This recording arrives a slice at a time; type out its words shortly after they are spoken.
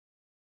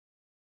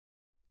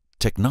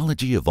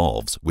Technology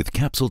evolves with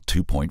CAPSULE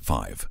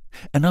 2.5,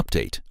 an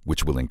update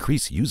which will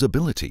increase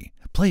usability,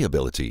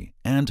 playability,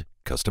 and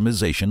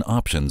customization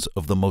options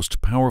of the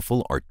most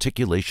powerful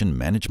articulation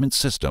management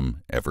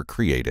system ever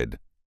created.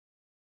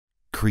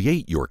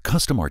 Create your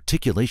custom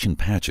articulation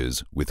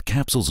patches with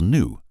CAPSULE's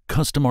new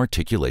Custom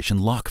Articulation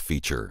Lock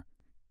feature.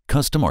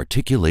 Custom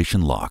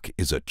Articulation Lock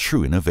is a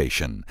true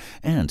innovation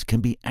and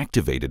can be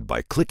activated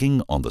by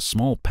clicking on the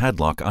small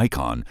padlock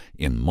icon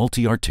in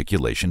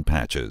multi-articulation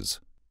patches.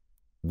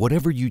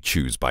 Whatever you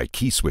choose by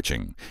key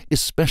switching,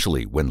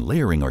 especially when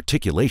layering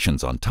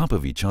articulations on top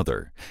of each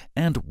other,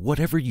 and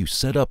whatever you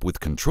set up with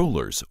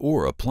controllers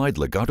or applied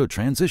legato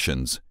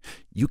transitions,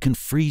 you can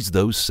freeze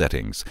those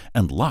settings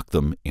and lock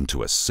them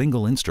into a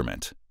single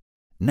instrument.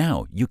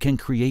 Now you can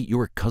create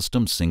your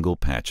custom single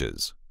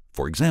patches.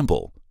 For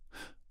example,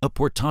 a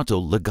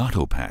portato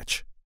legato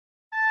patch,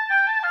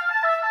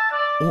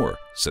 or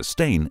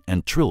sustain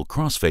and trill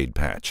crossfade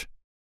patch.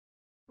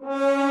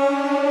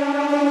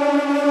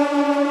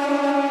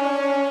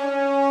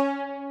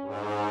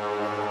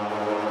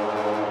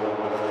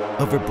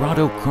 A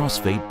vibrato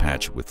crossfade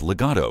patch with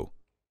legato,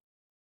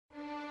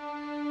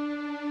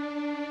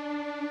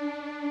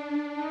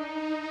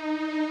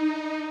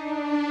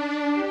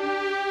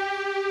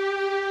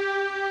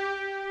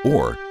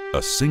 or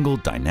a single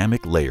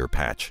dynamic layer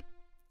patch.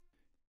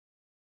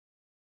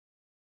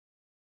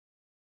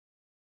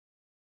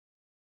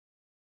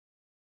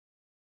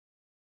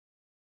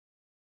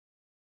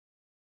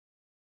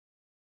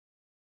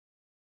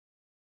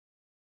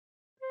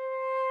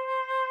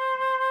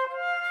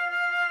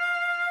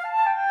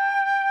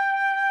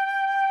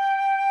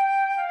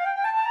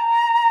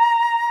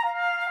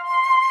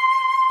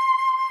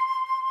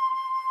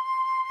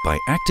 By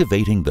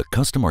activating the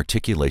Custom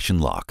Articulation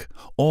Lock,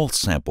 all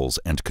samples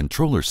and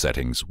controller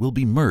settings will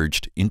be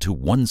merged into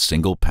one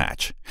single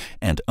patch,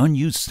 and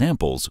unused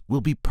samples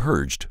will be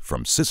purged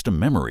from system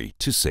memory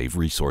to save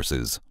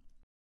resources.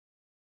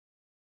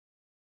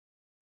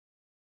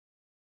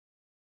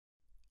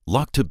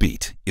 Lock to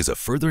Beat is a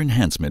further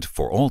enhancement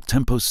for all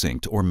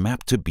tempo-synced or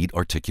map-to-beat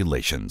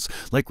articulations,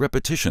 like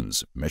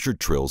repetitions, measured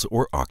trills,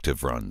 or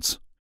octave runs.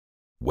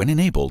 When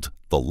enabled,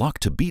 the Lock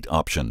to Beat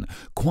option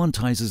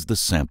quantizes the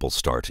sample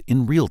start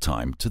in real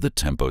time to the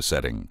tempo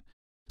setting.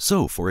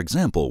 So, for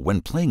example,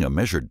 when playing a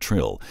measured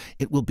trill,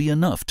 it will be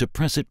enough to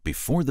press it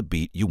before the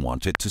beat you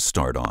want it to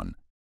start on.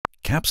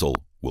 CAPSULE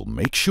will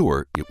make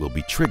sure it will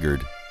be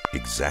triggered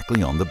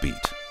exactly on the beat.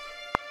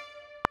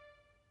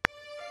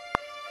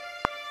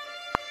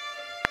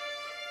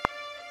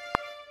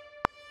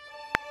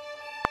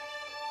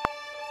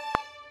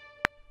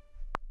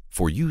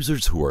 For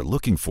users who are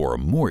looking for a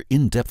more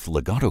in-depth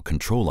legato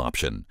control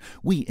option,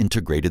 we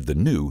integrated the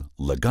new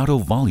Legato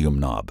Volume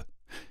knob.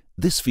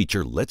 This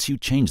feature lets you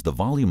change the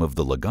volume of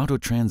the legato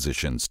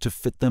transitions to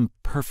fit them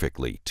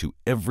perfectly to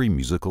every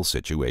musical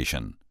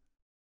situation.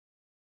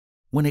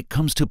 When it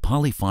comes to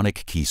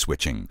polyphonic key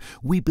switching,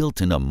 we built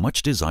in a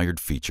much-desired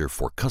feature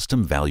for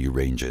custom value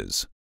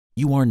ranges.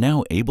 You are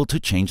now able to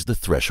change the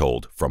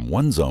threshold from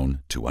one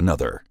zone to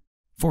another.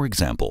 For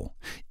example,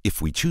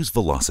 if we choose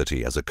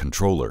velocity as a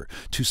controller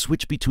to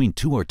switch between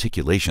two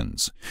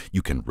articulations,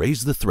 you can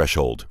raise the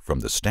threshold from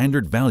the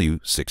standard value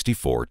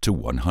 64 to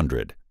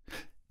 100.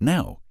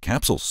 Now,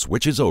 CAPSULE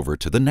switches over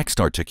to the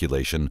next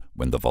articulation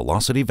when the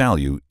velocity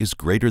value is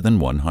greater than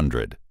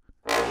 100.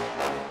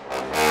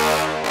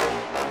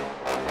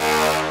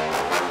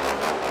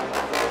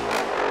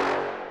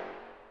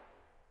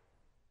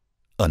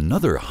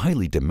 Another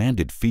highly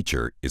demanded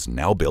feature is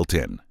now built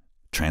in: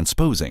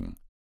 transposing.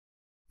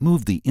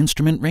 Move the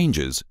instrument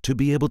ranges to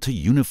be able to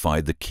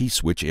unify the key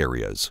switch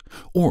areas,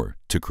 or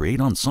to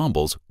create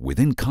ensembles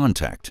within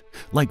contact,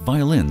 like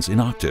violins in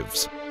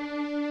octaves.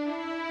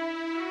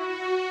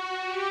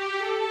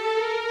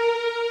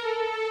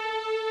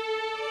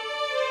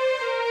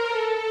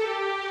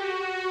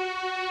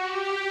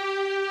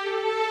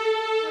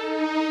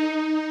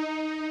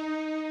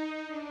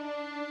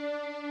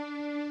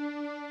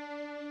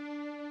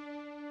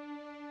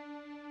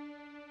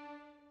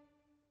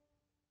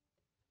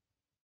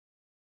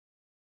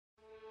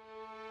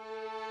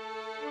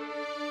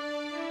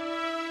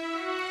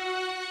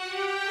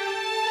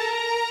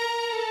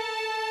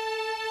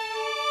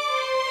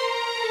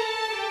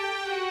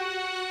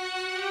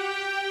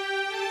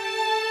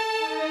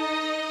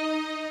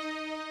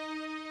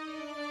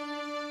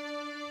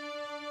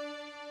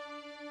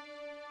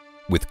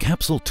 With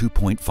CAPSULE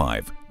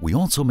 2.5, we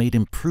also made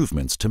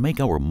improvements to make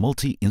our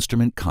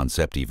multi-instrument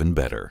concept even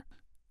better.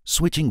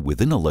 Switching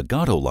within a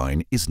legato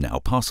line is now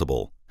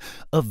possible,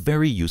 a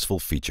very useful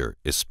feature,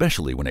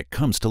 especially when it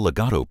comes to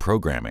legato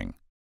programming.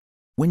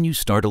 When you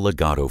start a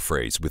legato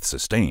phrase with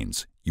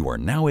sustains, you are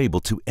now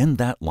able to end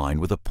that line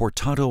with a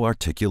portato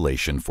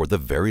articulation for the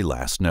very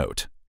last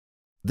note.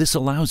 This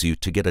allows you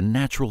to get a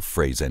natural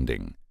phrase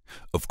ending.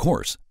 Of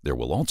course, there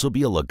will also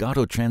be a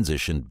legato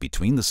transition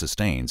between the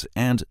sustains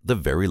and the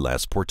very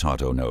last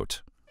portato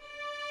note.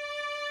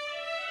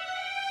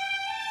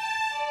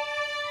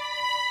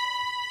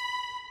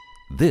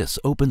 This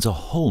opens a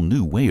whole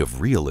new way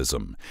of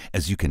realism,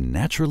 as you can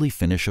naturally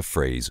finish a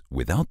phrase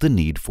without the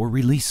need for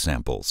release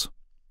samples.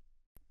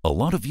 A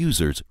lot of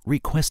users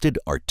requested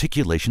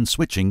articulation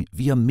switching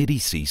via MIDI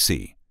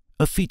CC,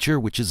 a feature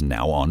which is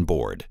now on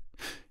board.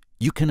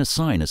 You can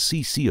assign a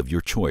CC of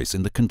your choice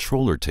in the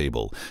controller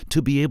table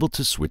to be able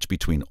to switch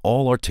between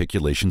all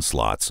articulation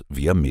slots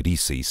via MIDI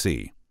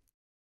CC.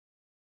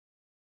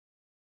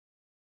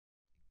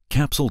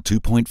 CAPSULE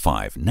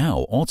 2.5 now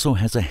also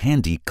has a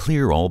handy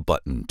Clear All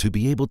button to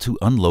be able to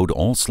unload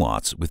all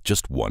slots with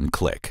just one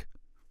click.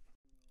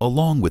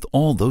 Along with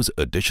all those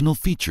additional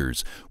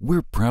features,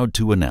 we're proud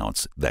to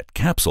announce that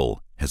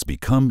CAPSULE has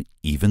become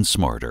even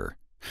smarter.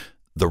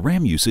 The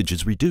RAM usage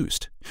is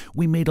reduced.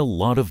 We made a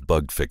lot of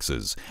bug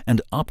fixes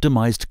and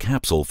optimized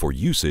CAPSULE for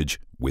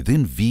usage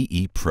within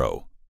VE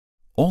Pro.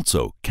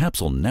 Also,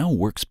 CAPSULE now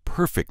works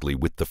perfectly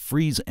with the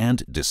freeze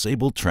and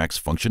disable tracks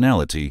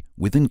functionality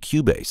within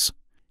Cubase.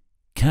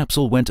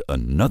 CAPSULE went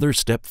another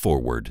step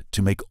forward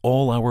to make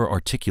all our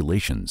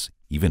articulations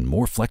even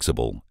more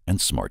flexible and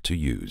smart to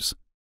use.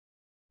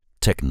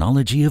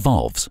 Technology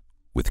evolves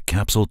with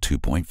CAPSULE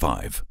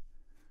 2.5.